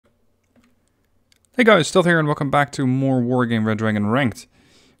Hey guys, Stealth here and welcome back to more Wargame Red Dragon Ranked.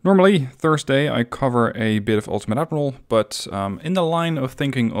 Normally, Thursday I cover a bit of Ultimate Admiral, but in the line of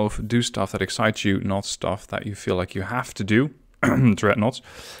thinking of do stuff that excites you, not stuff that you feel like you have to do, Dreadnoughts,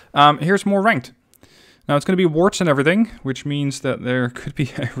 here's more Ranked. Now it's going to be warts and everything, which means that there could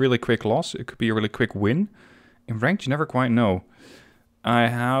be a really quick loss, it could be a really quick win. In Ranked you never quite know. I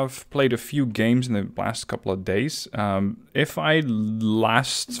have played a few games in the last couple of days. If I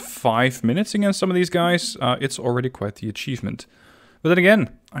last 5 minutes against some of these guys, it's already quite the achievement. But then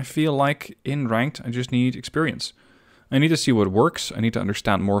again, I feel like in Ranked I just need experience. I need to see what works, I need to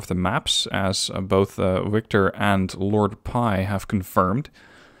understand more of the maps, as both Victor and Lord Pi have confirmed.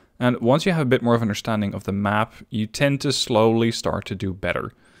 And once you have a bit more of an understanding of the map, you tend to slowly start to do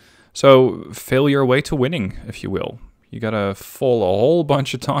better. So fail your way to winning, if you will. You gotta fall a whole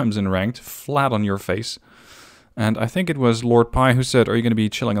bunch of times in Ranked, flat on your face. And I think it was Lord Pi who said, are you gonna be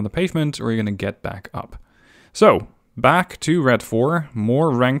chilling on the pavement or are you gonna get back up? So, back to Red 4,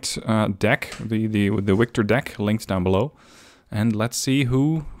 more Ranked deck, the Victor deck, linked down below. And let's see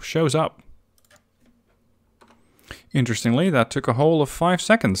who shows up. Interestingly, that took a whole of 5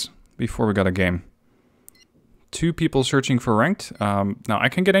 seconds before we got a game. 2 people searching for Ranked. Now, I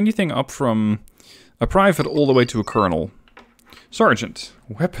can get anything up from a private all the way to a colonel. Sergeant.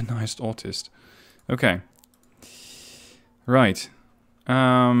 Weaponized autist. Okay. Right.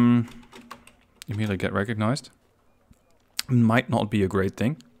 Immediately get recognized. Might not be a great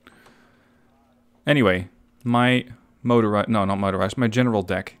thing. Anyway, my motorized... No, not motorized. My general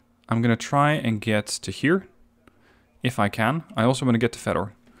deck. I'm going to try and get to here. If I can. I also want to get to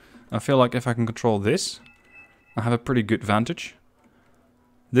Fedor. I feel like if I can control this, I have a pretty good vantage.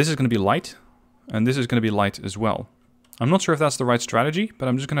 This is going to be light. And this is going to be light as well. I'm not sure if that's the right strategy, but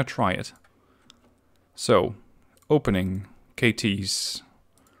I'm just going to try it. So, opening, KTs.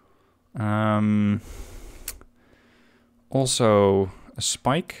 Also, a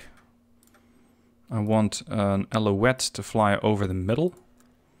spike. I want an Alouette to fly over the middle.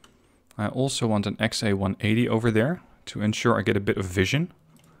 I also want an XA-180 over there to ensure I get a bit of vision.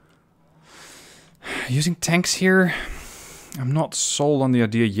 Using tanks here... I'm not sold on the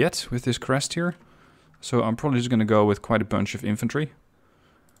idea yet with this crest here. So I'm probably just going to go with quite a bunch of infantry.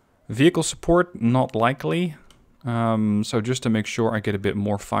 Vehicle support, not likely. So just to make sure I get a bit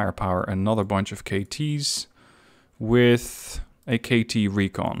more firepower, another bunch of KTs with a KT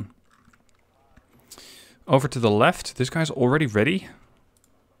recon. Over to the left, this guy's already ready.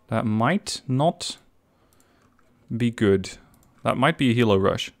 That might not be good. That might be a helo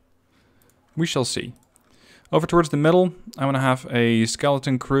rush. We shall see. Over towards the middle, I want to have a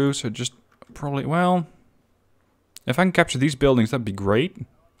skeleton crew, so just probably, well, if I can capture these buildings, that'd be great.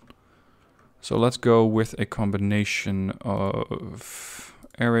 So let's go with a combination of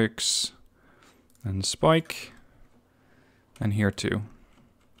Eric's and Spike, and here too.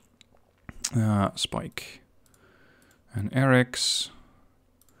 Spike and Eric's.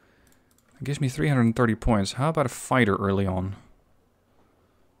 That gives me 330 points. How about a fighter early on?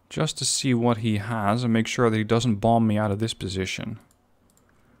 Just to see what he has and make sure that he doesn't bomb me out of this position.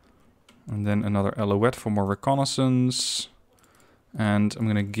 And then another Alouette for more reconnaissance. And I'm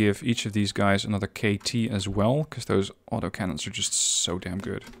going to give each of these guys another KT as well, because those autocannons are just so damn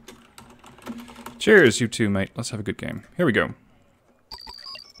good. Cheers, you two, mate. Let's have a good game. Here we go.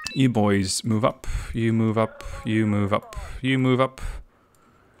 You boys move up, you move up, you move up, you move up.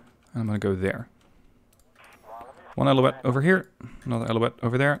 And I'm going to go there. One Alouette over here, another Alouette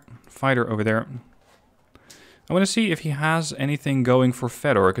over there, fighter over there. I want to see if he has anything going for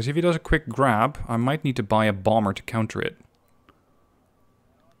Fedor, because if he does a quick grab, I might need to buy a bomber to counter it.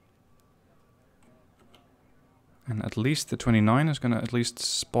 And at least the 29 is going to at least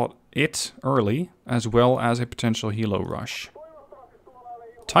spot it early, as well as a potential helo rush.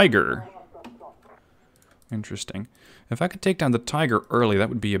 Tiger. Interesting. If I could take down the Tiger early, that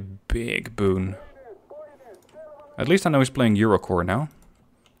would be a big boon. At least I know he's playing Eurocore now.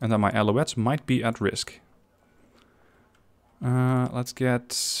 And that my Alouettes might be at risk. Let's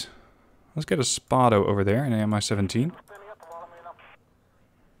get a Spado over there in AMI-17.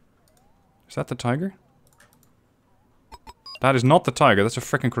 Is that the Tiger? That is not the Tiger, that's a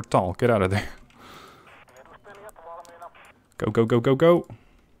frickin' Crotal. Get out of there. Go, go, go, go, go.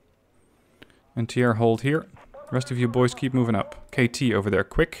 NTR hold here. Rest of you boys keep moving up. KT over there,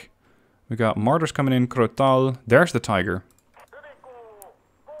 quick. We got Martyrs coming in, Crotal. There's the Tiger.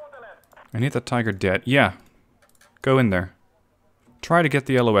 I need that Tiger dead. Yeah. Go in there. Try to get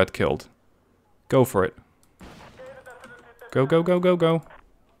the Alouette killed. Go for it. Go, go, go, go, go.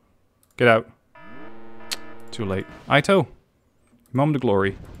 Get out. Too late. Ito. Moment of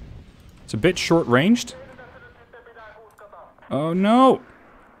glory. It's a bit short-ranged. Oh no!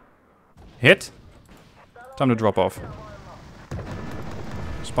 Hit. Time to drop off.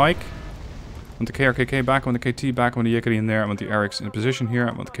 Spike. I want the KRKK back, I want the KT back, I want the Yekiri in there, I want the Erics in position here,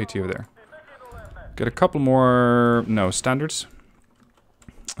 I want the KT over there. Get a couple more... no, standards.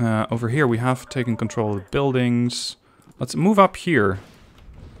 Over here we have taken control of the buildings. Let's move up here.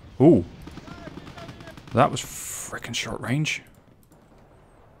 Ooh. That was frickin' short range.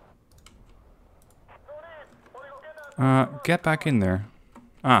 Get back in there.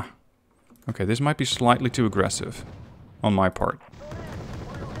 Ah. Okay, this might be slightly too aggressive. On my part.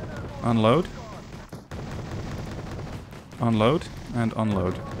 Unload. Unload. And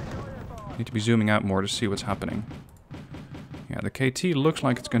unload. Need to be zooming out more to see what's happening. Yeah, the KT looks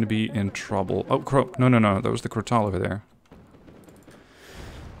like it's going to be in trouble. Oh, no. That was the Crotal over there.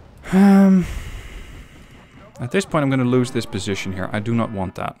 At this point I'm going to lose this position here. I do not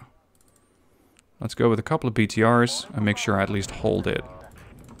want that. Let's go with a couple of BTRs and make sure I at least hold it.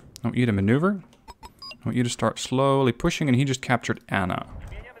 I want you to maneuver. I want you to start slowly pushing, and he just captured Anna.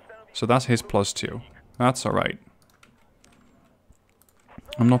 So that's his +2. That's alright.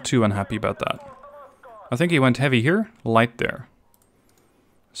 I'm not too unhappy about that. I think he went heavy here, light there.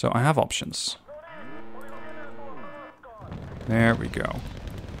 So I have options. There we go.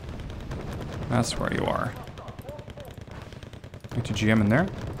 That's where you are. Get your GM in there.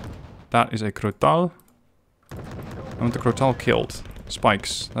 That is a Crotal. I want the Crotal killed.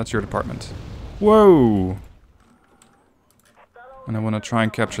 Spikes, that's your department. Whoa! And I want to try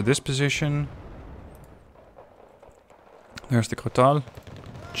and capture this position. There's the Crotal.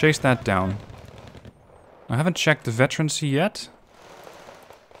 Chase that down. I haven't checked the veterancy yet.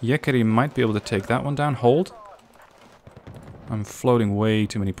 Yekiri might be able to take that one down. Hold. I'm floating way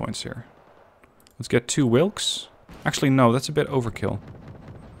too many points here. Let's get 2 Wilks. Actually, no, that's a bit overkill.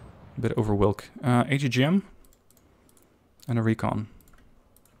 A bit over Wilk. AGGM. And a Recon.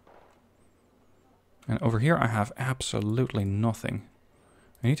 And over here I have absolutely nothing.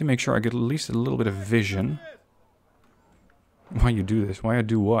 I need to make sure I get at least a little bit of vision. Why you do this? Why I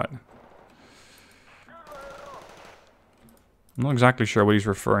do what? I'm not exactly sure what he's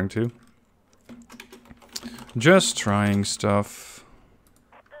referring to. Just trying stuff.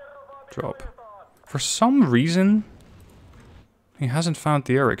 Drop. For some reason, he hasn't found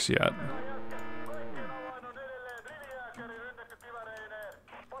the Erics yet.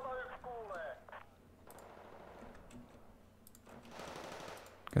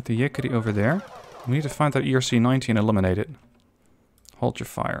 Got the Yekiri over there. We need to find that ERC-90 and eliminate it. Hold your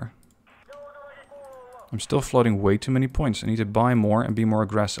fire. I'm still floating way too many points. I need to buy more and be more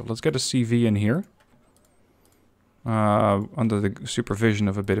aggressive. Let's get a CV in here. Under the supervision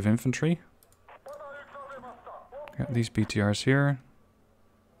of a bit of infantry. Got these BTRs here.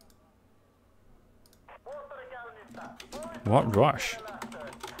 What rush?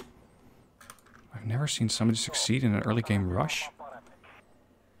 I've never seen somebody succeed in an early game rush.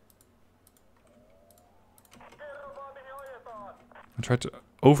 I tried to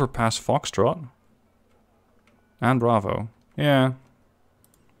overpass Foxtrot. And Bravo. Yeah.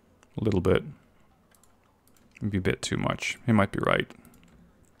 A little bit. Maybe a bit too much. He might be right.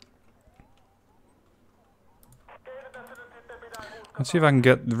 Let's see if I can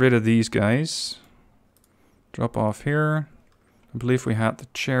get rid of these guys. Drop off here. I believe we had the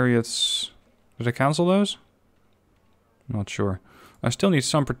chariots. Did I cancel those? Not sure. I still need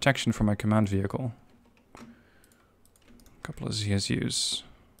some protection for my command vehicle. A couple of ZSUs.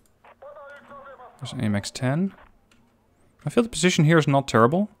 There's an AMX-10. I feel the position here is not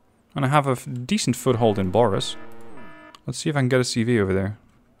terrible. And I have a decent foothold in Boris. Let's see if I can get a CV over there.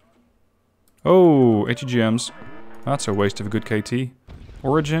 Oh, HEGMs. That's a waste of a good KT.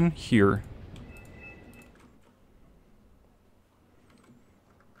 Origin, here.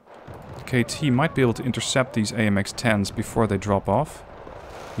 KT might be able to intercept these AMX-10s before they drop off.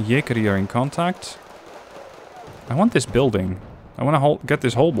 The Yekiri are in contact. I want this building. I want to get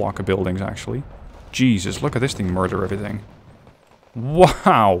this whole block of buildings, actually. Jesus, look at this thing murder everything.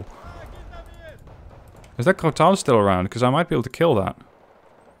 Wow! Is that Crotal still around? Because I might be able to kill that.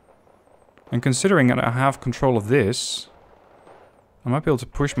 And considering that I have control of this, I might be able to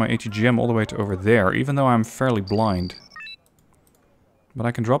push my HEGM all the way to over there, even though I'm fairly blind. But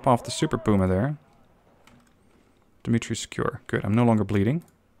I can drop off the Super Puma there. Dimitri secure. Good, I'm no longer bleeding.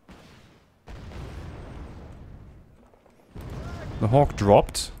 The Hawk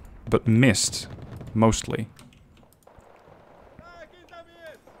dropped, but missed, mostly.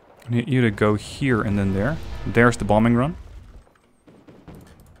 I need you to go here and then there. There's the bombing run.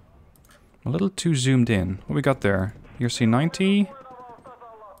 A little too zoomed in. What we got there? ERC-90.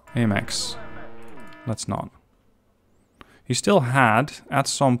 AMX. Let's not. He still had, at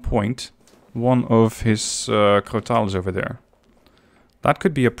some point, one of his Crotales over there. That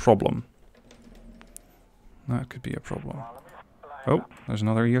could be a problem. That could be a problem. Oh, there's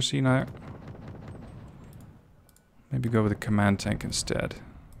another ERC now. Maybe go with a command tank instead.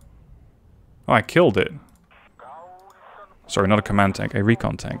 Oh, I killed it. Sorry, not a command tank, a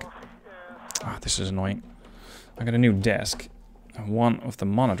recon tank. Ah, this is annoying. I got a new desk. And one of the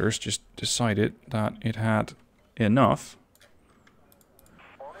monitors just decided that it had enough.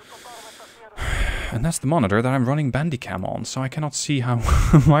 And that's the monitor that I'm running Bandicam on, so I cannot see how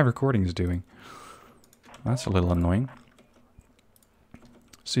my recording is doing. That's a little annoying.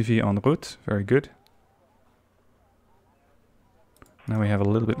 CV en route, very good. Now we have a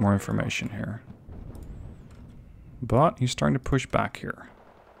little bit more information here. But he's starting to push back here.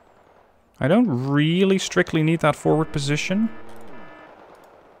 I don't really strictly need that forward position.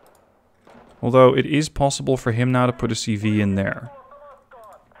 Although it is possible for him now to put a CV in there.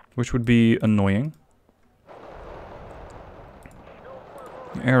 Which would be annoying.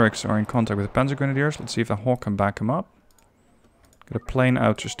 The Erics are in contact with the Panzer Grenadiers. Let's see if the Hawk can back him up. Get a plane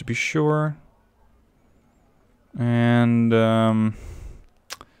out just to be sure. And I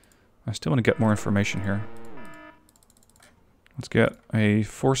still want to get more information here. Let's get a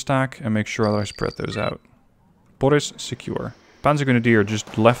 4-stack and make sure that I spread those out. Boris secure. Panzer Grenadier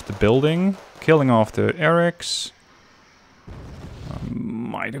just left the building, killing off the Erics.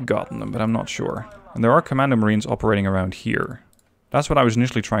 Might have gotten them, but I'm not sure. And there are Commando Marines operating around here. That's what I was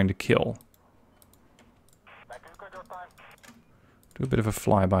initially trying to kill. Do a bit of a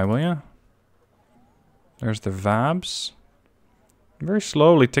flyby, will ya? There's the Vabs. I'm very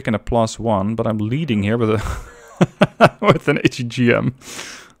slowly ticking a +1, but I'm leading here with a with an HEGM.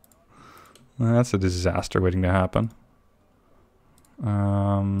 That's a disaster waiting to happen.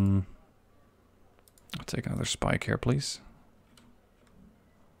 I'll take another spike here, please.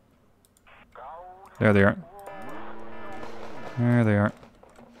 There they are. There they are.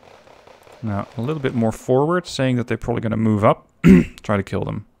 Now, a little bit more forward, saying that they're probably going to move up. Try to kill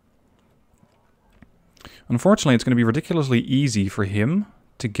them. Unfortunately, it's going to be ridiculously easy for him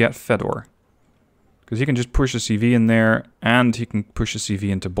to get Fedor. Because he can just push a CV in there, and he can push a CV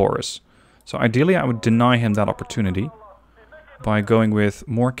into Boris. So ideally, I would deny him that opportunity by going with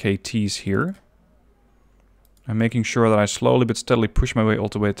more KTs here. And making sure that I slowly but steadily push my way all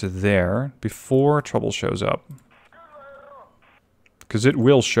the way to there before trouble shows up. Because it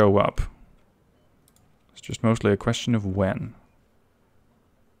will show up. It's just mostly a question of when.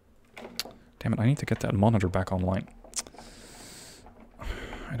 Damn it, I need to get that monitor back online.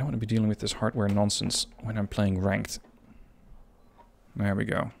 I don't want to be dealing with this hardware nonsense when I'm playing ranked. There we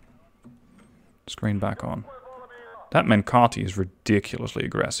go. Screen back on. That Menkati is ridiculously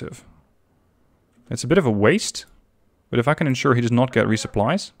aggressive. It's a bit of a waste, but if I can ensure he does not get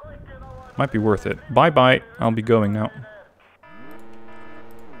resupplies, might be worth it. Bye-bye, I'll be going now.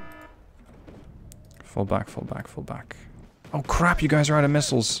 Fall back, fall back, fall back. Oh crap, you guys are out of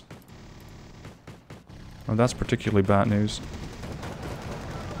missiles. Oh, that's particularly bad news.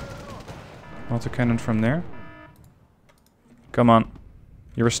 Autocannon from there. Come on.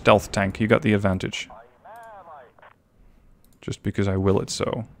 You're a stealth tank, you got the advantage. Just because I will it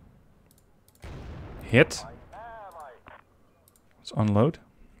so. Hit. Let's unload.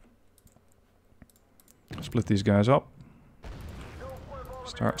 Split these guys up.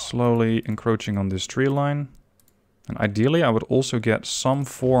 Start slowly encroaching on this tree line. And ideally I would also get some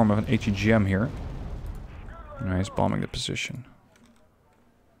form of an HEGM here. He's bombing the position.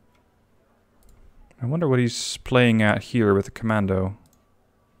 I wonder what he's playing at here with the commando.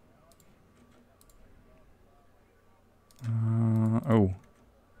 Oh.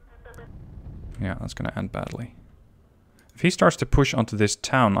 Yeah, that's going to end badly. If he starts to push onto this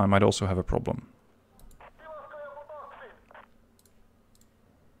town, I might also have a problem.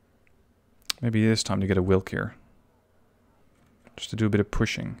 Maybe it is time to get a Wilk here. Just to do a bit of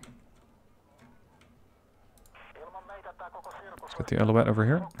pushing. Let's get the Alouette over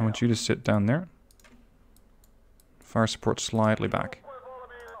here. I want you to sit down there. Fire support slightly back.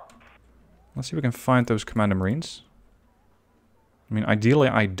 Let's see if we can find those Commander Marines. I mean, ideally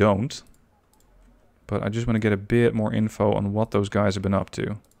I don't. But I just want to get a bit more info on what those guys have been up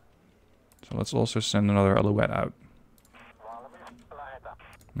to. So let's also send another Alouette out.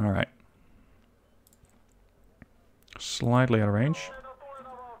 Alright. Slightly out of range.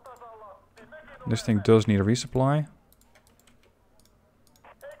 This thing does need a resupply.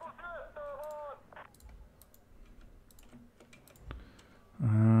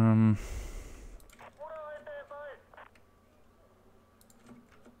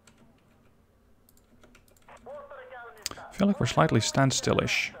 feel like we're slightly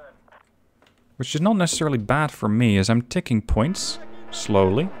standstillish. Which is not necessarily bad for me, as I'm ticking points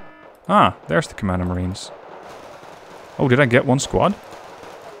slowly. Ah, there's the Commander Marines. Oh, did I get one squad?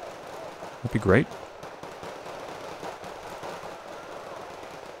 That'd be great.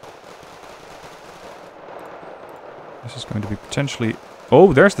 This is going to be potentially...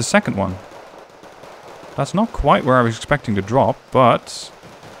 Oh, there's the second one. That's not quite where I was expecting to drop, but...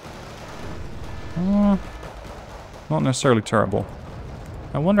 not necessarily terrible.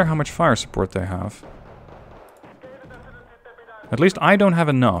 I wonder how much fire support they have. At least I don't have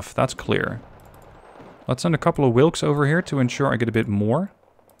enough, that's clear. Let's send a couple of Wilks over here to ensure I get a bit more.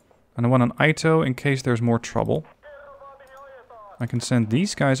 And I want an Ito in case there's more trouble. I can send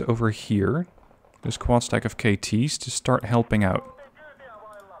these guys over here. This quad stack of KTs to start helping out.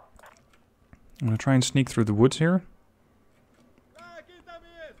 I'm going to try and sneak through the woods here.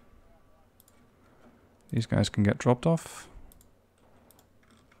 These guys can get dropped off.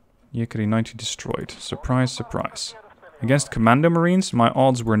 Yekari 90 destroyed. Surprise, surprise. Against Commando Marines, my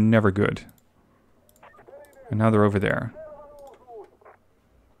odds were never good. And now they're over there.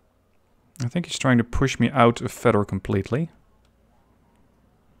 I think he's trying to push me out of Fedor completely.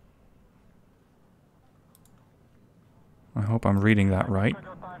 I hope I'm reading that right.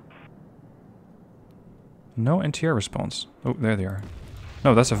 No NTR response. Oh, there they are.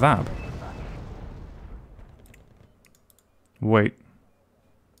 No, that's a VAB. Wait.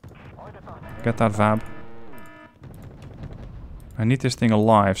 Get that VAB. I need this thing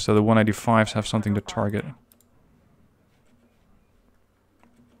alive so the 185s have something to target.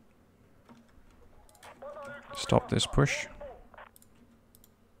 Stop this push.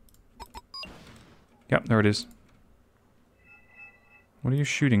 Yep, there it is. What are you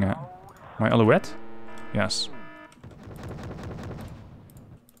shooting at? My Alouette? Yes.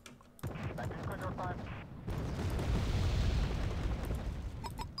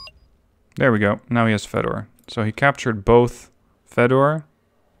 There we go. Now he has Fedor. So he captured both Fedor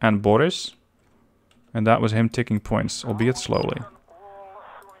and Boris. And that was him ticking points, albeit slowly.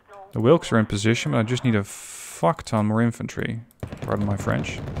 The Wilks are in position, but I just need a fuck ton more infantry. Pardon my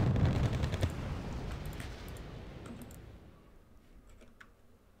French.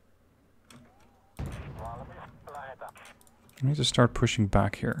 I need to start pushing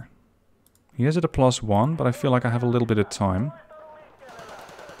back here. He is at a +1, but I feel like I have a little bit of time.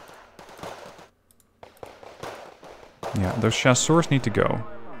 Yeah, those chasseurs need to go.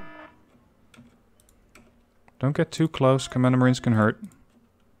 Don't get too close, Commander Marines can hurt.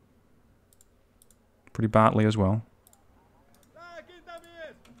 Pretty badly as well.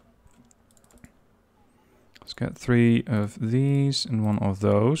 Let's get 3 of these and 1 of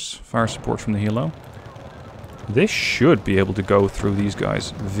those. Fire support from the helo. This should be able to go through these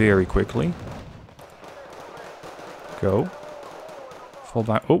guys very quickly. Go. Fall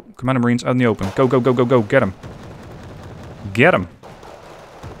back. Oh, Commander Marines out in the open. Go, go, go, go, go. Get him. Get him.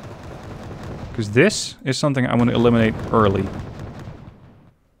 Because this is something I want to eliminate early.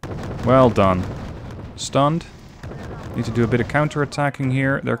 Well done. Stunned. Need to do a bit of counter-attacking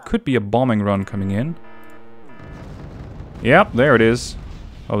here. There could be a bombing run coming in. Yep, there it is.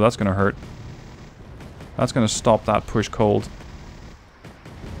 Oh, that's going to hurt. That's going to stop that push cold.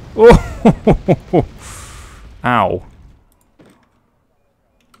 Oh! Ow.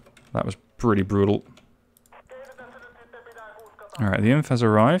 That was pretty brutal. Alright, the inf has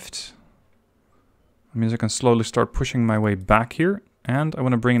arrived. That means I can slowly start pushing my way back here. And I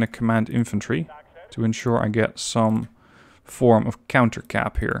want to bring in a command infantry to ensure I get some form of counter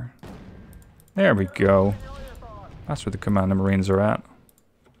cap here. There we go. That's where the Commander Marines are at.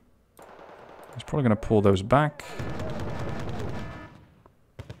 He's probably going to pull those back.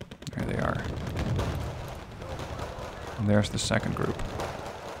 There they are. And there's the second group.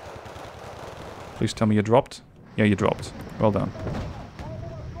 Please tell me you dropped. Yeah, you dropped. Well done.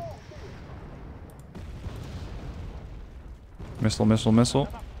 Missile, missile, missile.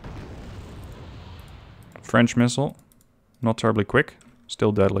 French missile. Not terribly quick.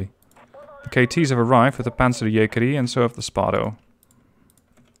 Still deadly. The KTs have arrived with the Panzer Jägerie and so have the Spado.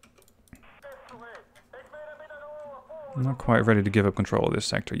 I'm not quite ready to give up control of this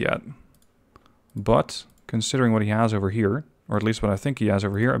sector yet. But, considering what he has over here, or at least what I think he has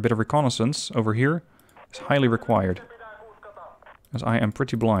over here, a bit of reconnaissance over here is highly required. As I am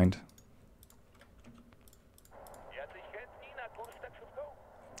pretty blind.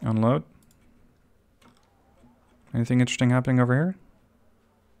 Unload. Anything interesting happening over here?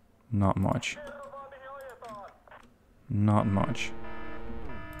 Not much. Not much.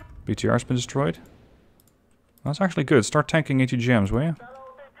 BTR's been destroyed. That's actually good. Start tanking ATGMs, will you?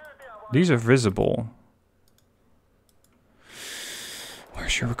 These are visible.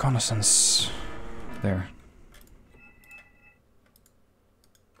 Where's your reconnaissance? There.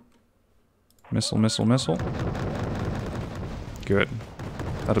 Missile, missile, missile. Good.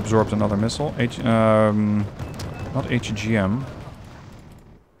 That absorbed another missile. Not HGM.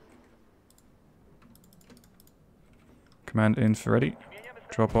 Command inf ready.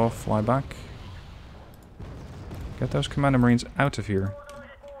 Drop off, fly back. Get those commander marines out of here.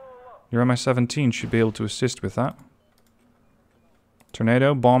 Your Mi-17 should be able to assist with that.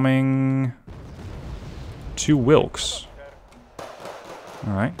 Tornado bombing 2 Wilkes.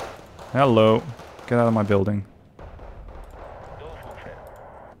 Alright. Hello. Get out of my building.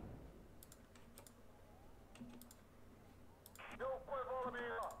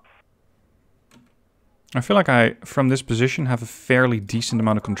 I feel like I, from this position, have a fairly decent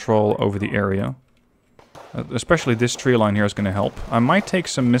amount of control over the area. Especially this tree line here is going to help. I might take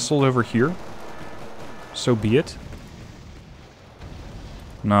some missiles over here. So be it.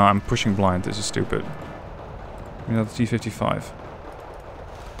 No, I'm pushing blind. This is stupid. Another T-55.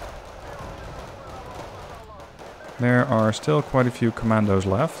 There are still quite a few commandos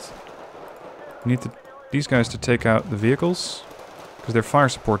left. We need these guys to take out the vehicles. Because their fire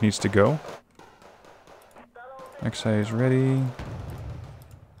support needs to go. XA is ready.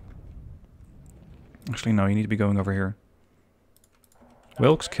 Actually, no, you need to be going over here.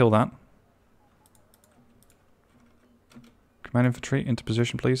 Wilkes, kill that. Command infantry, into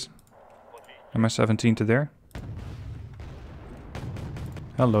position, please. Mi-17 to there.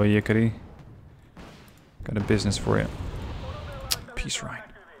 Hello, Yickety. Got a business for you. Peace, Ryan.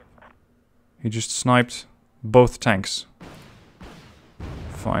 He just sniped both tanks.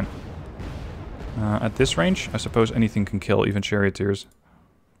 Fine. At this range, I suppose anything can kill, even charioteers.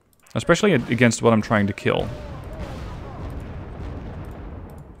 Especially against what I'm trying to kill.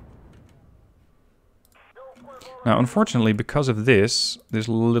 Now, unfortunately, because of this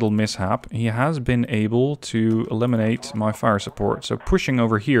little mishap, he has been able to eliminate my fire support. So pushing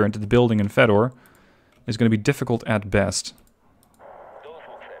over here into the building in Fedor is going to be difficult at best.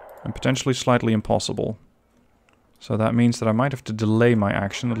 And potentially slightly impossible. So that means that I might have to delay my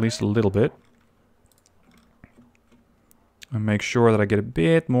action at least a little bit. And make sure that I get a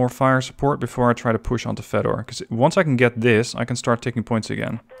bit more fire support before I try to push onto Fedor. Because once I can get this, I can start taking points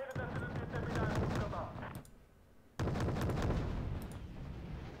again.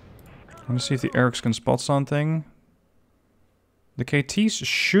 I want to see if the Erics can spot something. The KTs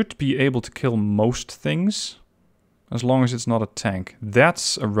should be able to kill most things. As long as it's not a tank.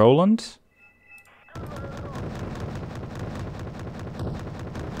 That's a Roland. I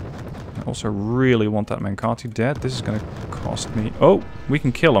also really want that Mancati dead. This is going to cost me... Oh, we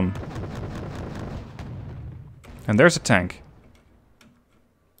can kill him. And there's a tank.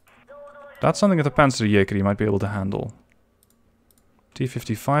 That's something that the Panzer Jäger might be able to handle.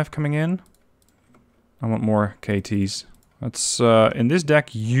 T-55 coming in. I want more KTs. That's, in this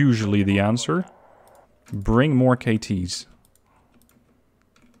deck, usually the answer. Bring more KTs.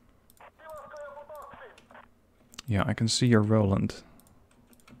 Yeah, I can see your Roland.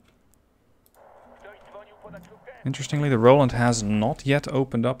 Interestingly, the Roland has not yet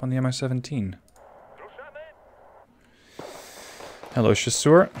opened up on the Mi-17. Hello,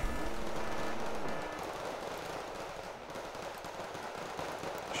 Chasseur.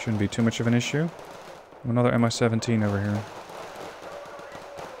 Shouldn't be too much of an issue. Another Mi-17 over here.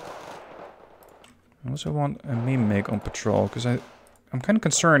 I also want a meme on patrol, because I'm kind of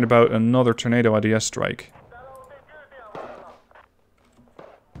concerned about another tornado IDS strike.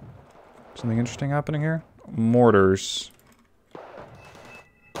 Something interesting happening here? Mortars.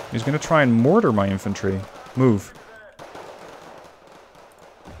 He's going to try and mortar my infantry. Move.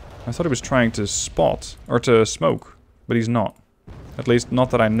 I thought he was trying to spot, or to smoke, but he's not. At least,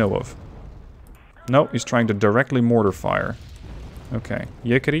 not that I know of. No, he's trying to directly mortar fire. Okay,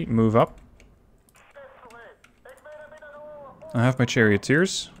 Yickety, move up. I have my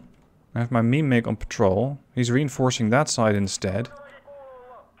charioteers. I have my meme on patrol. He's reinforcing that side instead.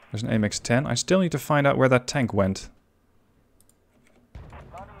 There's an AMX-10. I still need to find out where that tank went.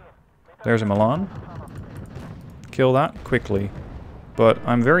 There's a Milan. Kill that quickly. But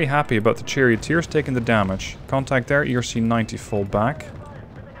I'm very happy about the charioteers taking the damage. Contact there, ERC 90 full back.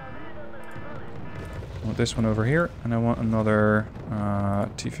 I want this one over here, and I want another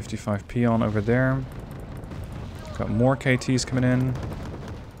T-55 peon over there. Got more KTs coming in.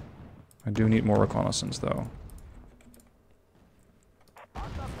 I do need more reconnaissance though.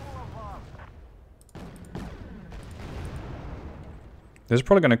 This is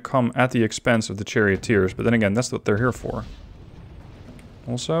probably going to come at the expense of the charioteers, but then again, that's what they're here for.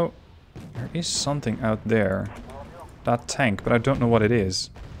 Also, there is something out there. that tank, but I don't know what it is.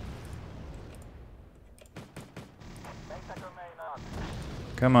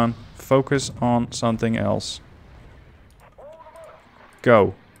 Come on, focus on something else.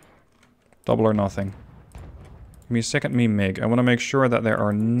 Go. Double or nothing. Give me a second, me MiG. I want to make sure that there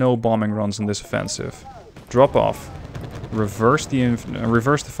are no bombing runs in this offensive. Drop off. Reverse the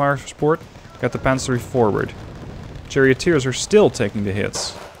fire support. Get the Panzer forward. Charioteers are still taking the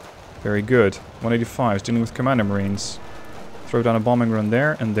hits. Very good. 185 is dealing with Commander Marines. Throw down a bombing run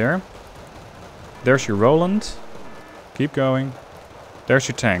there and there. There's your Roland. Keep going. There's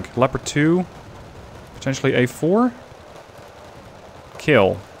your tank. Leopard 2. Potentially A4.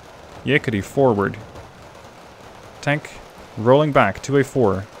 Kill. Yakety forward. Tank rolling back.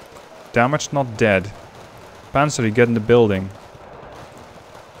 2A4. Damaged, not dead. Panzer, get in the building.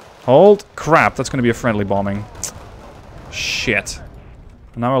 Hold. Crap, that's going to be a friendly bombing. Shit.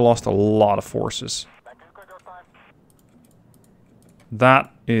 Now I lost a lot of forces.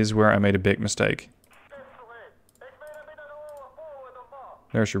 That is where I made a big mistake.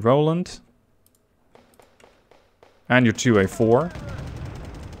 There's your Roland. And your 2A4.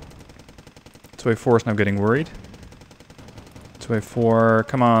 2A4 is now getting worried. 2A4,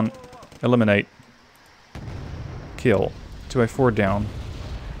 come on. Eliminate. Kill. 2A4 down.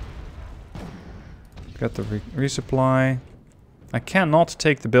 Got the resupply. I cannot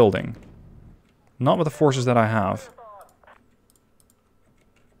take the building. Not with the forces that I have.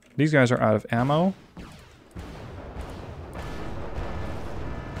 These guys are out of ammo.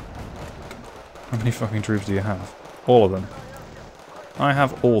 How many fucking troops do you have? All of them. I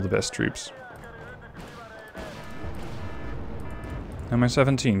have all the best troops.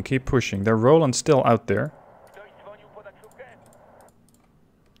 MI-17, keep pushing. They're Roland still out there.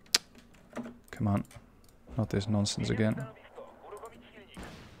 Come on. Not this nonsense again.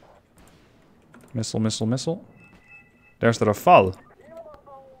 Missile, missile, missile. There's the Rafale.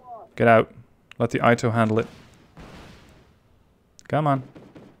 Get out. Let the Ito handle it. Come on.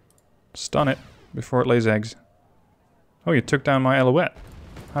 Stun it before it lays eggs. Oh, you took down my Alouette.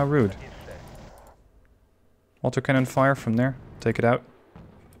 How rude. Autocannon fire from there. Take it out.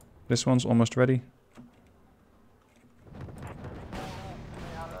 This one's almost ready.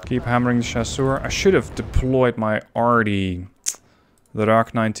 Keep hammering the chasseur. I should have deployed my Artie. The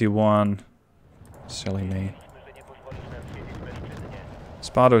Rak 91. Silly me.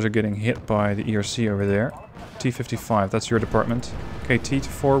 Spados are getting hit by the ERC over there. T-55, that's your department. KT to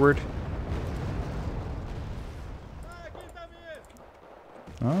forward.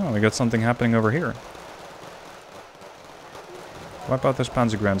 Oh, we got something happening over here. Wipe out those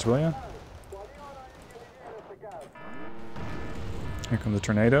Panzergrenz, will ya? Here come the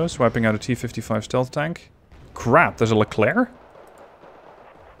tornadoes, wiping out a T-55 stealth tank. Crap, there's a Leclerc?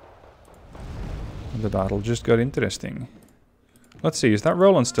 The battle just got interesting. Let's see, is that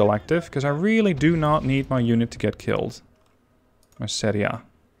Roland still active? Because I really do not need my unit to get killed. My Seria.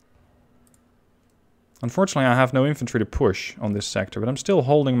 Unfortunately, I have no infantry to push on this sector, but I'm still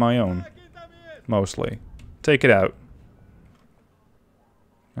holding my own. Mostly. Take it out.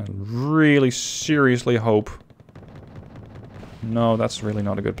 I really seriously hope... No, that's really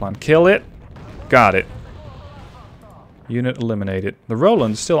not a good plan. Kill it! Got it. Unit eliminated. The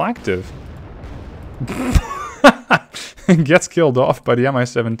Roland's still active. Gets killed off by the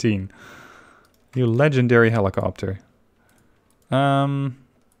Mi-17. You legendary helicopter. Now,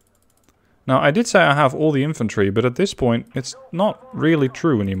 I did say I have all the infantry, but at this point, it's not really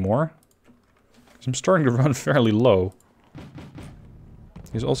true anymore. I'm starting to run fairly low.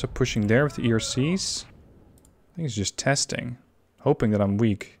 He's also pushing there with the ERCs. I think he's just testing. Hoping that I'm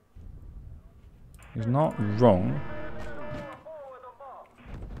weak. He's not wrong.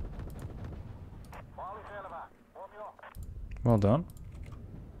 Well done.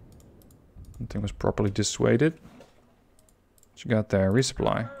 Something was properly dissuaded. What you got there?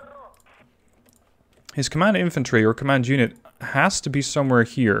 Resupply. His command infantry or command unit has to be somewhere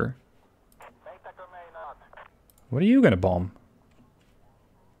here. What are you gonna bomb?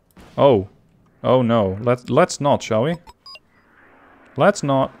 Oh. Oh no. Let's not, shall we? Let's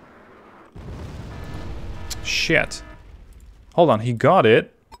not. Shit. Hold on, he got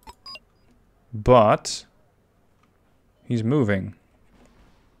it. But... he's moving.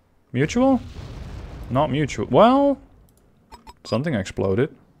 Mutual? Not mutual. Well... something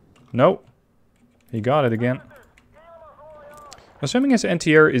exploded. Nope. He got it again. Assuming his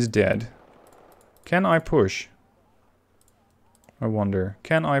NTR is dead. Can I push? I wonder.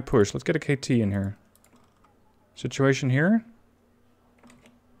 Can I push? Let's get a KT in here. Situation here?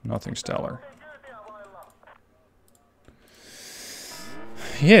 Nothing stellar.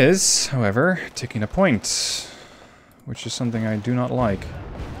 He is, however, taking a point. which is something I do not like.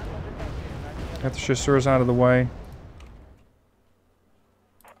 Get the chasseurs out of the way.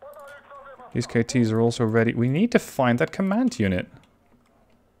 These KTs are also ready. We need to find that command unit.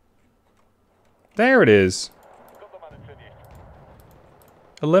 There it is.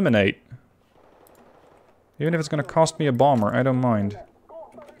 Eliminate. Even if it's going to cost me a bomber, I don't mind.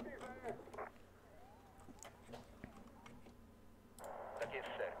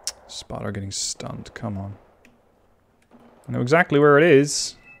 Spotter getting stunned. Come on. I know exactly where it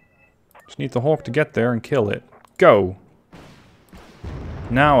is. Just need the Hawk to get there and kill it. Go!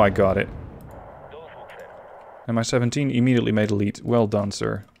 Now I got it. And my 17 immediately made a lead. Well done,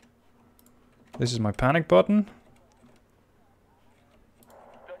 sir. This is my panic button.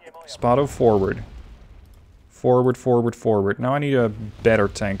 Spotto forward. Forward, forward, forward. Now I need a better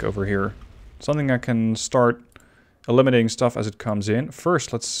tank over here. Something I can start eliminating stuff as it comes in.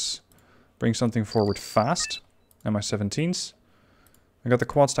 First, let's bring something forward fast. And my 17s. I got the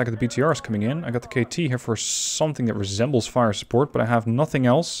quad stack of the BTRs coming in. I got the KT here for something that resembles fire support, but I have nothing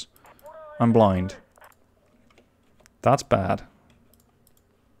else. I'm blind. That's bad.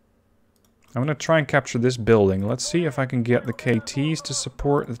 I'm going to try and capture this building. Let's see if I can get the KTs to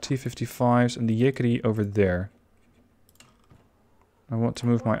support the T-55s and the Yikiri over there. I want to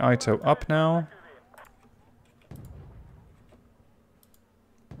move my Ito up now.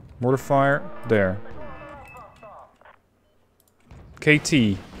 Mortar fire. There.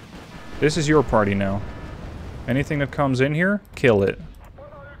 KT. This is your party now. Anything that comes in here, kill it.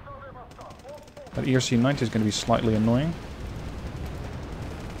 That ERC 90 is going to be slightly annoying.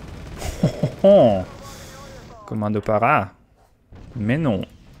 Commando para. Mais non.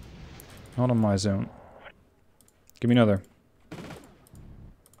 Not on my zone. Give me another.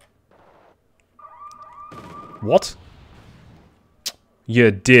 What?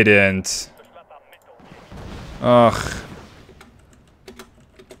 You didn't. Ugh.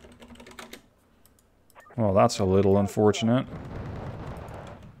 Well, that's a little unfortunate.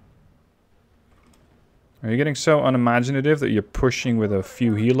 Are you getting so unimaginative that you're pushing with a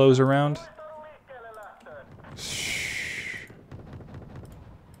few helos around?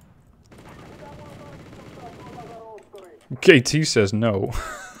 KT says no.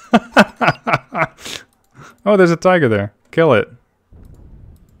 Oh, there's a tiger there. Kill it.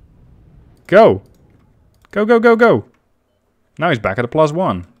 Go! Go, go, go, go! Now he's back at a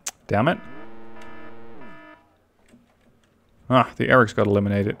 +1. Damn it. Ah, the Eric's got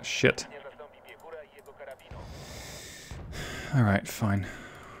eliminated. Shit. Alright, fine.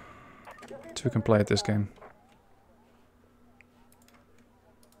 Two can play at this game.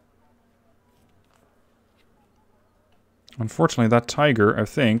 Unfortunately, that tiger, I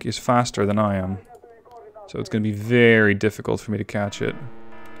think, is faster than I am. So it's going to be very difficult for me to catch it.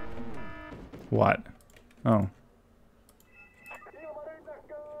 What? Oh.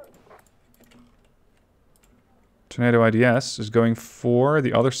 Tornado IDS is going for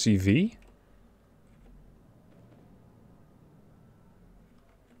the other CV?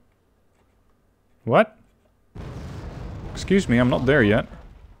 What? Excuse me, I'm not there yet.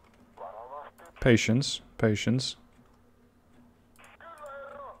 Patience, patience.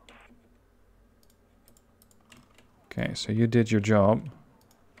 Okay, so you did your job.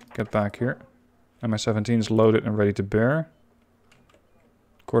 Get back here. And my 17 is loaded and ready to bear.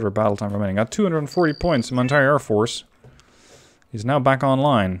 Quarter of battle time remaining. Got 240 points in my entire air force. He's now back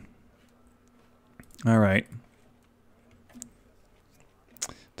online. Alright.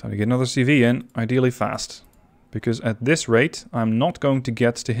 Time to get another CV in, ideally fast. Because at this rate, I'm not going to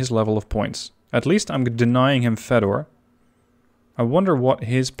get to his level of points. At least I'm denying him Fedor. I wonder what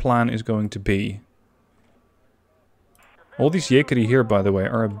his plan is going to be. All these Yekiri here, by the way,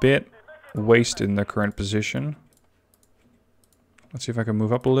 are a bit wasted in their current position. Let's see if I can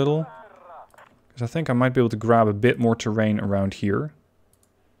move up a little. Because I think I might be able to grab a bit more terrain around here.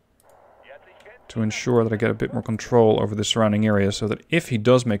 To ensure that I get a bit more control over the surrounding area. So that if he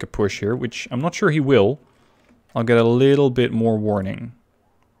does make a push here, which I'm not sure he will, I'll get a little bit more warning.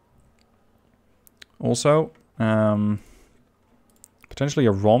 Also, potentially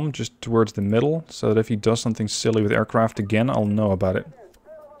a ROM just towards the middle. So that if he does something silly with aircraft again, I'll know about it.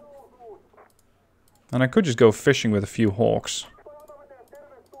 And I could just go fishing with a few Hawks.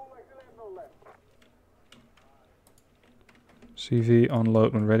 CV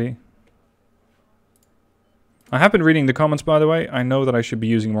unload when ready. I have been reading the comments, by the way. I know that I should be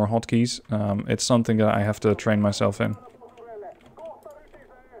using more hotkeys. It's something that I have to train myself in.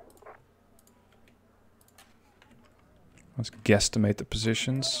 Let's guesstimate the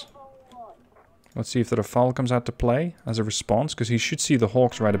positions. Let's see if the Rafale comes out to play as a response, because he should see the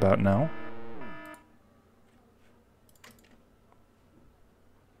Hawks right about now.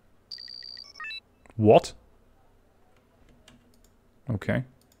 What? Okay.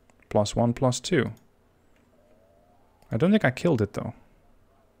 +1, +2. I don't think I killed it, though.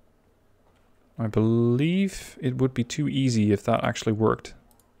 I believe it would be too easy if that actually worked.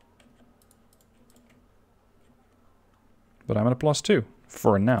 But I'm at a +2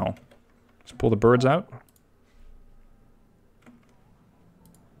 for now. Let's pull the birds out.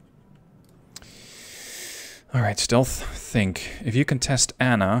 Alright, stealth. Think. If you can test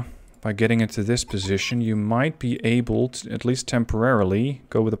Anna by getting into this position, you might be able to, at least temporarily,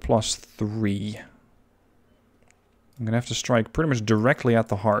 go with a +3. I'm going to have to strike pretty much directly at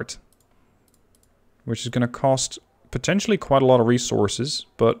the heart. Which is going to cost potentially quite a lot of resources.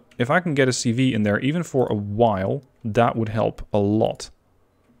 But if I can get a CV in there, even for a while, that would help a lot.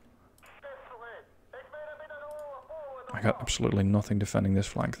 I got absolutely nothing defending this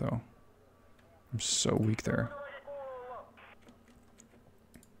flank, though. I'm so weak there.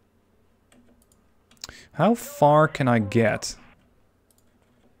 How far can I get?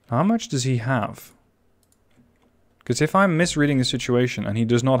 How much does he have? Because if I'm misreading the situation and he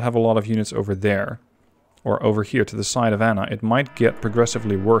does not have a lot of units over there, or over here to the side of Anna, it might get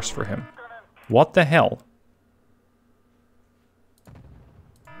progressively worse for him. What the hell?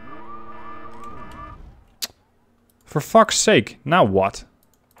 For fuck's sake, now what?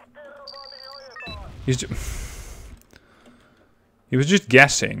 He was just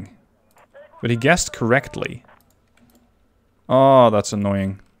guessing. But he guessed correctly. Oh, that's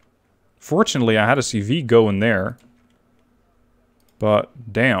annoying. Fortunately, I had a CV going there. But,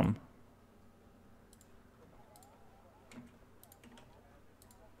 damn.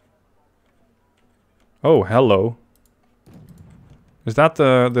 Oh, hello. Is that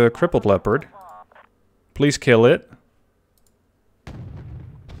the crippled leopard? Please kill it.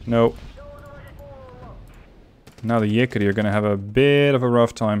 No. Now the Yickety are going to have a bit of a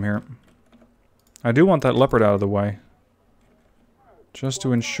rough time here. I do want that leopard out of the way. Just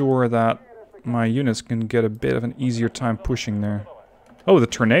to ensure that my units can get a bit of an easier time pushing there. Oh, the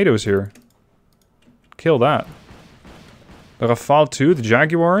tornado's here. Kill that. The Rafale 2, the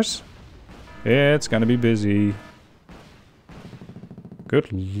Jaguars. It's gonna be busy.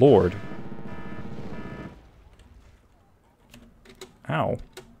 Good lord. Ow.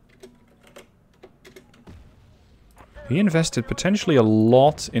 He invested potentially a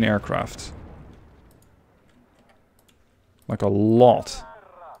lot in aircraft. Like a lot.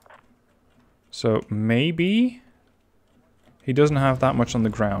 So maybe he doesn't have that much on the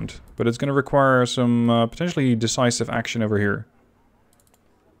ground. But it's going to require some potentially decisive action over here.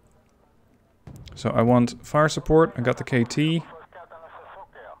 So I want fire support. I got the KT.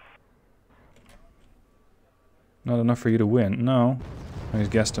 Not enough for you to win. No. He's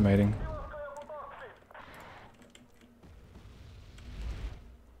guesstimating.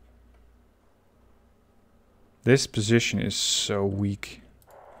 This position is so weak.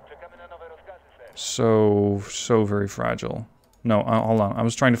 So very fragile. No, hold on. I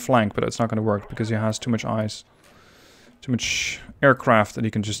was trying to flank, but it's not going to work because he has too much eyes. Too much aircraft that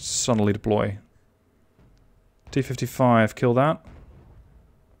he can just suddenly deploy. T-55, kill that.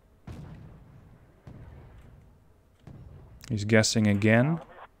 He's guessing again.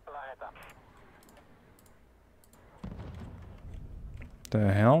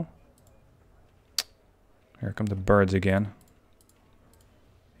 The hell? Here come the birds again.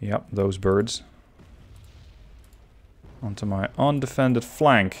 Yep, those birds. Onto my undefended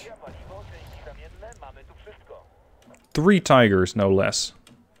flank. 3 tigers, no less.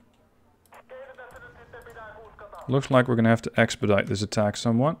 Looks like we're gonna have to expedite this attack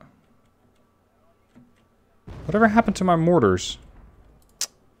somewhat. Whatever happened to my mortars?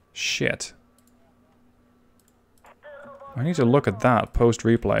 Shit. I need to look at that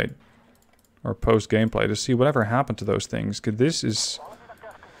post-replay. Or post-gameplay to see whatever happened to those things. Because this is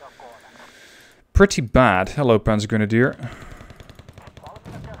pretty bad. Hello, Panzer Grenadier.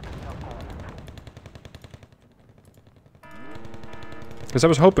 Because I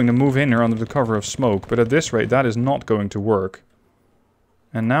was hoping to move in here under the cover of smoke. But at this rate, that is not going to work.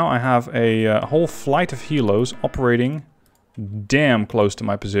 And now I have a whole flight of helos operating damn close to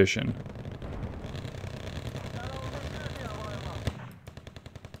my position.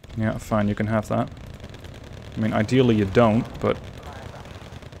 Yeah, fine, you can have that. I mean, ideally you don't, but...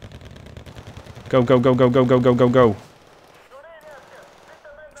 Go, go, go, go, go, go, go, go, go.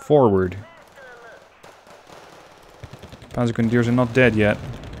 Forward. Panzer Grenadiers are not dead yet.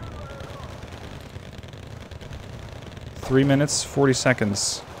 3 minutes, 40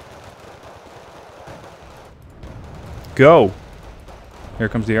 seconds. Go! Here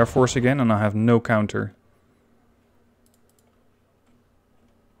comes the Air Force again, and I have no counter.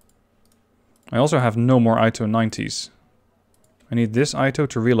 I also have no more Ito 90s. I need this Ito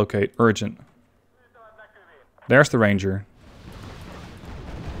to relocate. Urgent. There's the Ranger.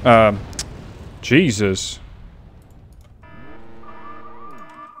 Jesus.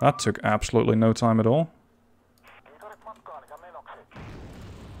 That took absolutely no time at all.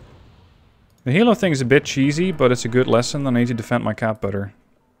 The helo thing is a bit cheesy, but it's a good lesson, and I need to defend my cap better.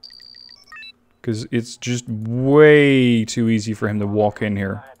 Because it's just way too easy for him to walk in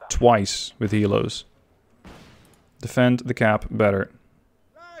here. Twice with helos. Defend the cap better.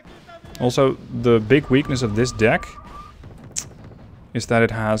 Also, the big weakness of this deck is that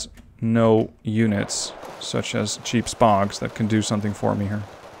it has no units, such as cheap Spogs, that can do something for me here.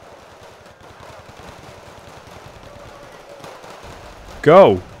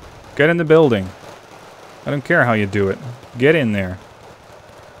 Go! Get in the building. I don't care how you do it. Get in there.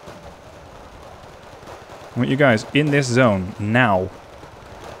 I want you guys in this zone, now.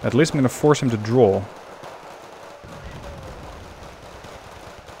 At least I'm going to force him to draw.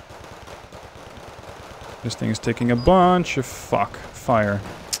 This thing is taking a bunch of fire.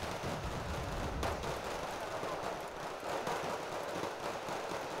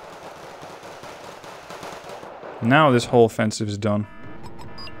 Now this whole offensive is done.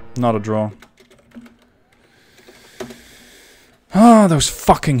 Not a draw. Ah, those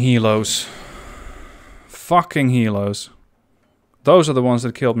fucking helos. Fucking helos. Those are the ones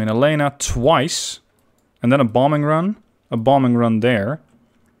that killed me in Elena twice. And then a bombing run. A bombing run there.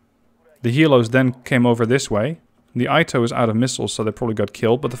 The helos then came over this way. The Ito is out of missiles, so they probably got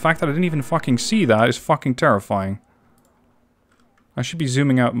killed. But the fact that I didn't even fucking see that is fucking terrifying. I should be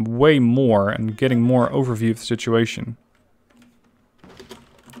zooming out way more and getting more overview of the situation.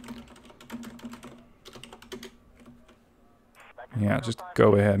 Yeah, just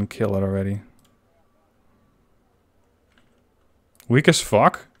go ahead and kill it already. Weak as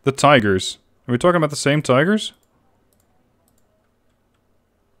fuck? The tigers. Are we talking about the same tigers?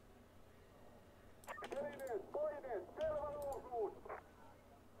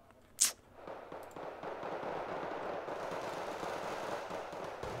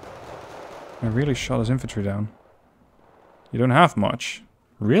 I really shot his infantry down. You don't have much.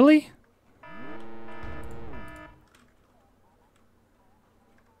 Really?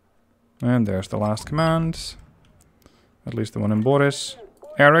 And there's the last command. At least the one in Boris.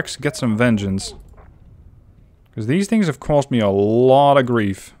 Eric's, get some vengeance. Because these things have caused me a lot of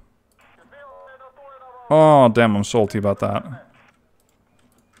grief. Oh, damn, I'm salty about that.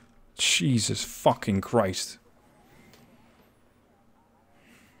 Jesus fucking Christ.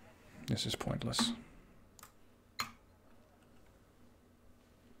 This is pointless.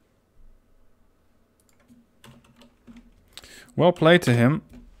 Well played to him.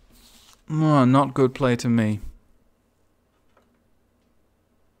 Oh, not good play to me.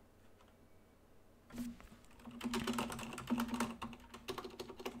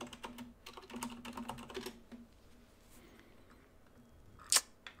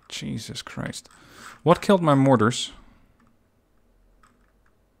 Jesus Christ. What killed my mortars?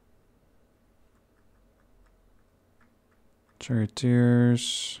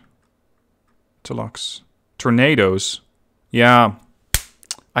 Charioteers. Talox. Tornadoes. Yeah.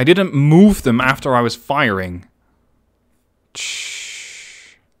 I didn't move them after I was firing.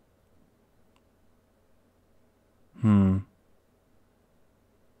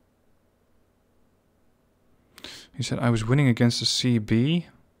 He said I was winning against the CB.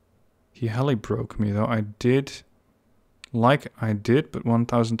 He heli broke me though. I did. Like I did, but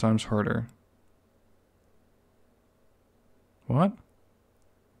 1,000 times harder. What?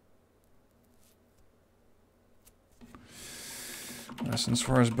 Lessons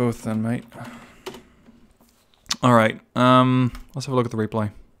for us both then, mate. Alright, let's have a look at the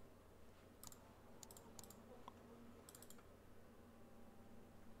replay.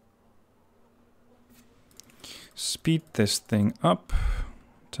 Speed this thing up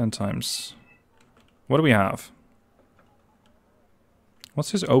 10 times. What do we have?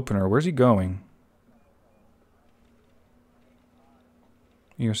 What's his opener? Where's he going?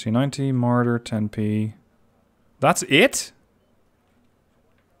 EOC 90, Martyr, 10p. That's it?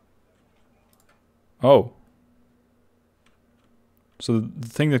 Oh. So the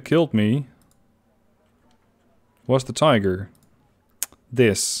thing that killed me was the tiger.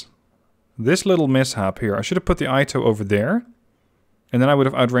 This little mishap here. I should have put the Ito over there. And then I would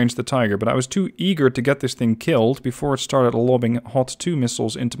have outranged the tiger. But I was too eager to get this thing killed before it started lobbing Hot 2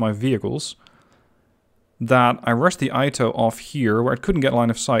 missiles into my vehicles, that I rushed the Ito off here where it couldn't get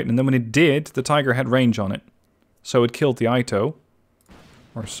line of sight. And then when it did, the tiger had range on it. So it killed the Ito.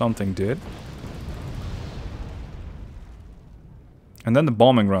 Or something did. And then the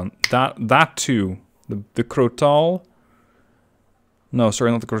bombing run. That too. The Crotal. No,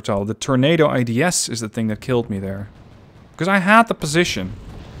 sorry, not the Crotal. The Tornado IDS is the thing that killed me there. Because I had the position.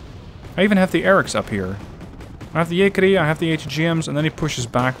 I even have the Erics up here. I have the Yekeri, I have the HGMs, and then he pushes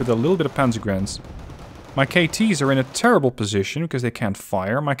back with a little bit of Panzergrens. My KTs are in a terrible position because they can't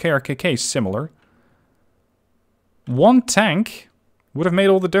fire. My KRKK is similar. One tank would have made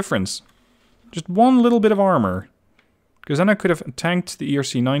all the difference. Just one little bit of armor. Because then I could have tanked the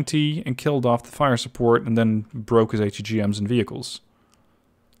ERC-90 and killed off the fire support and then broke his HGMs and vehicles.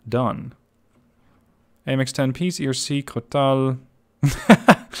 Done. AMX-10Ps, ERC, Crotal.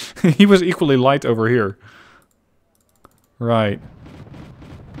 He was equally light over here. Right.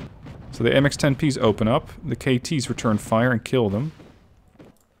 So the MX-10Ps open up, the KTs return fire and kill them.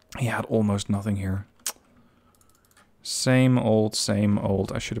 He had almost nothing here. Same old, same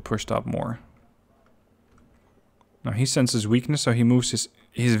old. I should have pushed up more. Now he senses weakness, so he moves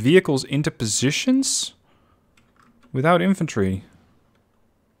his vehicles into positions without infantry.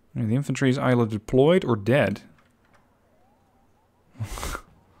 The infantry is either deployed or dead.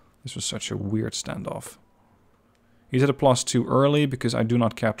 This was such a weird standoff. He's at a +2 early because I do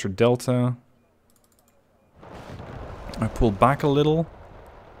not capture Delta. I pull back a little.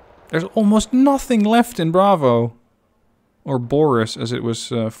 There's almost nothing left in Bravo. Or Boris, as it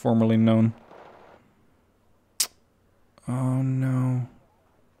was formerly known. Oh no.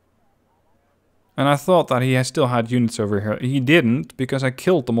 And I thought that he still had units over here. He didn't, because I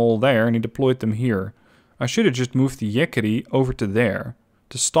killed them all there and he deployed them here. I should have just moved the Yekeri over to there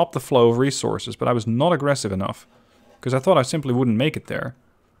to stop the flow of resources, but I was not aggressive enough. Because I thought I simply wouldn't make it there.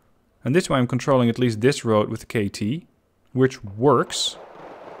 And this way I'm controlling at least this road with the KT, which works.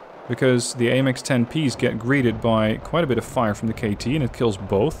 Because the AMX-10Ps get greeted by quite a bit of fire from the KT, and it kills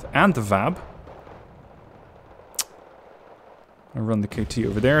both, and the VAB. I run the KT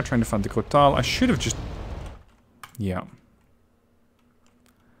over there, trying to find the Crotal. I should have just... Yeah.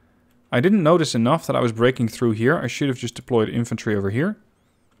 I didn't notice enough that I was breaking through here. I should have just deployed infantry over here.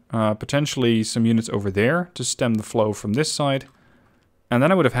 Potentially some units over there to stem the flow from this side. And then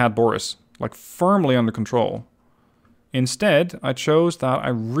I would have had Boris, like, firmly under control. Instead, I chose that I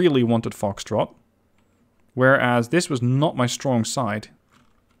really wanted Foxtrot. Whereas this was not my strong side.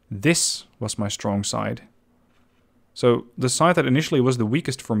 This was my strong side. So the side that initially was the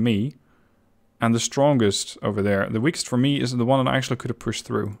weakest for me, and the strongest over there. The weakest for me is the one that I actually could have pushed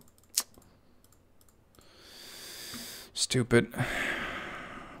through. Stupid.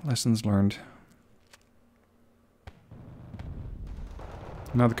 Lessons learned.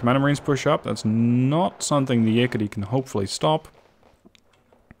 Now the Commander Marines push up. That's not something the Yekeri can hopefully stop.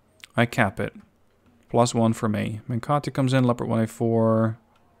 I cap it. +1 for me. Menkati comes in, Leopard 1A4.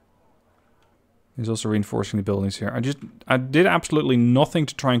 He's also reinforcing the buildings here. I did absolutely nothing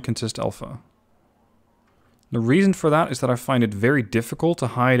to try and contest Alpha. The reason for that is that I find it very difficult to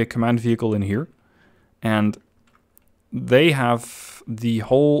hide a command vehicle in here. And they have the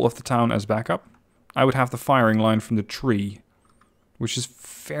whole of the town as backup. I would have the firing line from the tree, which is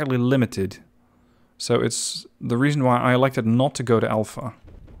fairly limited. So it's the reason why I elected not to go to Alpha.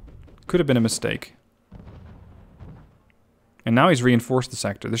 Could have been a mistake. And now he's reinforced the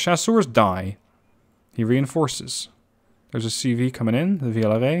sector. The chasseurs die. He reinforces. There's a CV coming in, the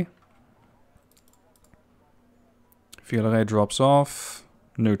VLRA. VLRA drops off.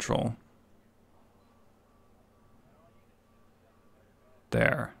 Neutral.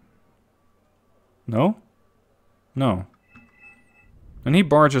 There. No? No. And he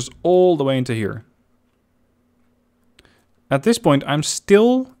barges all the way into here. At this point, I'm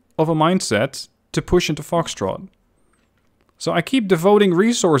still of a mindset to push into Foxtrot. So I keep devoting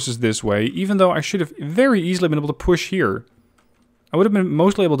resources this way, even though I should have very easily been able to push here. I would have been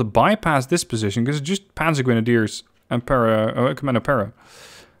mostly able to bypass this position, because it's just Panzer Grenadiers and Commando Para.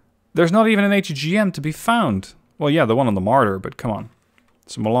 There's not even an HGM to be found. Well, yeah, the one on the Martyr, but come on.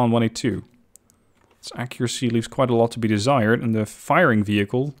 It's a Milan 182. Its accuracy leaves quite a lot to be desired, and the firing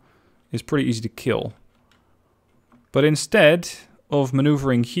vehicle is pretty easy to kill. But instead of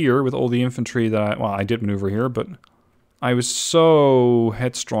maneuvering here with all the infantry that I did maneuver here, but I was so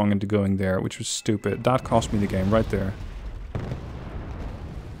headstrong into going there, which was stupid. That cost me the game right there.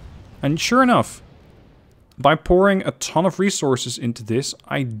 And sure enough, by pouring a ton of resources into this,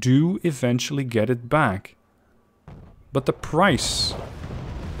 I do eventually get it back. But the price...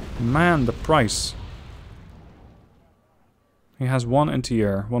 Man, the price. He has one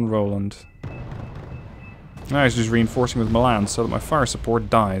anti-air, one Roland. Now he's just reinforcing with Milan so that my fire support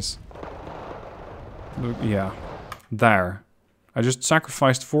dies. Yeah. There. I just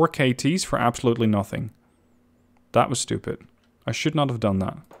sacrificed 4 KTs for absolutely nothing. That was stupid. I should not have done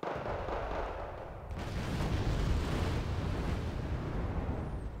that.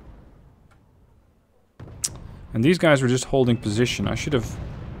 And these guys were just holding position. I should have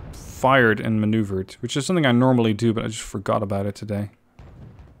fired and maneuvered, which is something I normally do, but I just forgot about it today.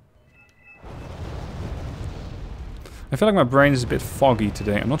 I feel like my brain is a bit foggy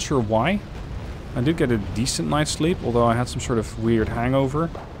today. I'm not sure why. I did get a decent night's sleep, although I had some sort of weird hangover.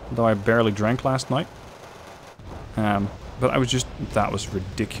 Although I barely drank last night. But I was just... That was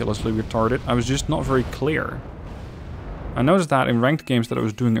ridiculously retarded. I was just not very clear. I noticed that in ranked games that I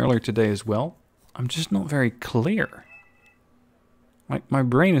was doing earlier today as well. I'm just not very clear. My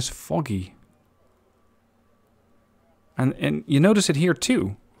brain is foggy. And you notice it here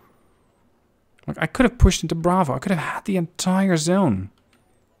too. Like, I could have pushed into Bravo. I could have had the entire zone.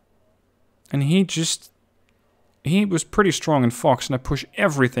 And he was pretty strong in Fox, and I pushed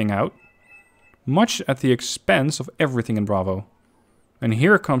everything out. Much at the expense of everything in Bravo. And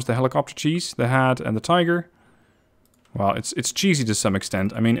here comes the helicopter cheese, the hat, and the tiger. Well, it's cheesy to some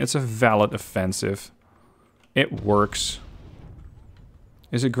extent. I mean, it's a valid offensive. It works.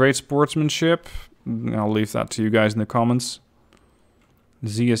 Is it great sportsmanship? I'll leave that to you guys in the comments.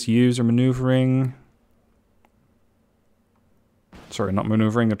 ZSUs are maneuvering. Sorry, not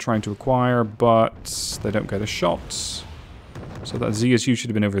maneuvering. They're trying to acquire, but they don't get a shot. So that ZSU should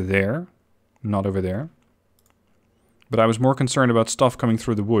have been over there. Not over there. But I was more concerned about stuff coming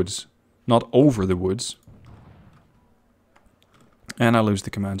through the woods. Not over the woods. And I lose the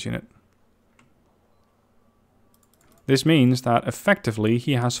command unit. This means that effectively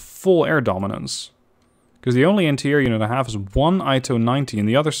he has full air dominance. Because the only interior unit I have is one Ito 90 and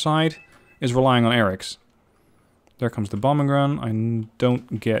the other side is relying on Eric's. There comes the bombing run. I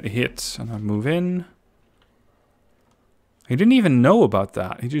don't get hit and I move in. He didn't even know about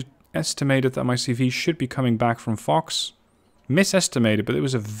that. He just estimated that my CV should be coming back from Fox. Misestimated, but it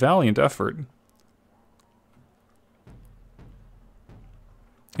was a valiant effort.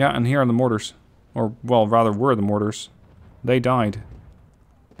 Yeah, and here are the mortars. Or, well, rather were the mortars. They died.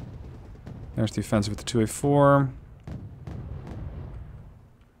 There's the offensive with the 2A4.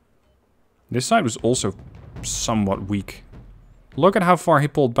 This side was also somewhat weak. Look at how far he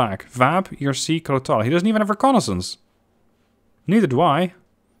pulled back. Vab, ERC, Krotal. He doesn't even have reconnaissance. Neither do I.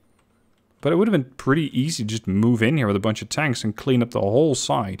 But it would have been pretty easy to just move in here with a bunch of tanks and clean up the whole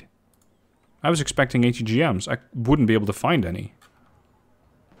side. I was expecting ATGMs. I wouldn't be able to find any.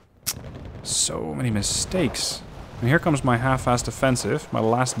 So many mistakes. And here comes my half-assed offensive, my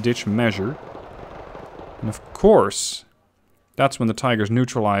last-ditch measure. And of course, that's when the Tigers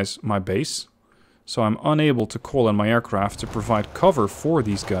neutralize my base. So I'm unable to call in my aircraft to provide cover for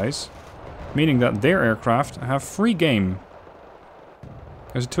these guys. Meaning that their aircraft have free game.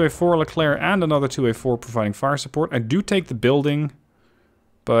 There's a 2A4 Leclerc and another 2A4 providing fire support. I do take the building,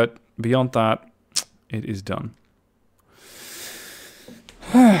 but beyond that, it is done.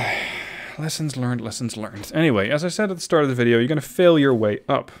 Lessons learned, lessons learned. Anyway, as I said at the start of the video, you're going to fail your way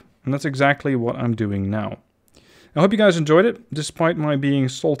up. And that's exactly what I'm doing now. I hope you guys enjoyed it, despite my being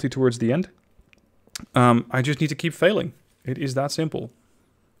salty towards the end. I just need to keep failing. It is that simple.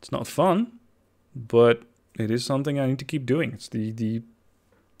 It's not fun, but it is something I need to keep doing. It's the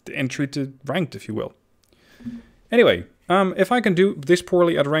entry to ranked, if you will. Anyway, if I can do this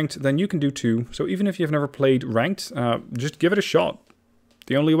poorly at ranked, then you can do too. So even if you've never played ranked, just give it a shot.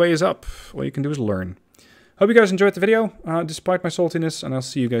 The only way is up. All you can do is learn. Hope you guys enjoyed the video, despite my saltiness, and I'll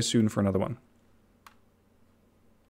see you guys soon for another one.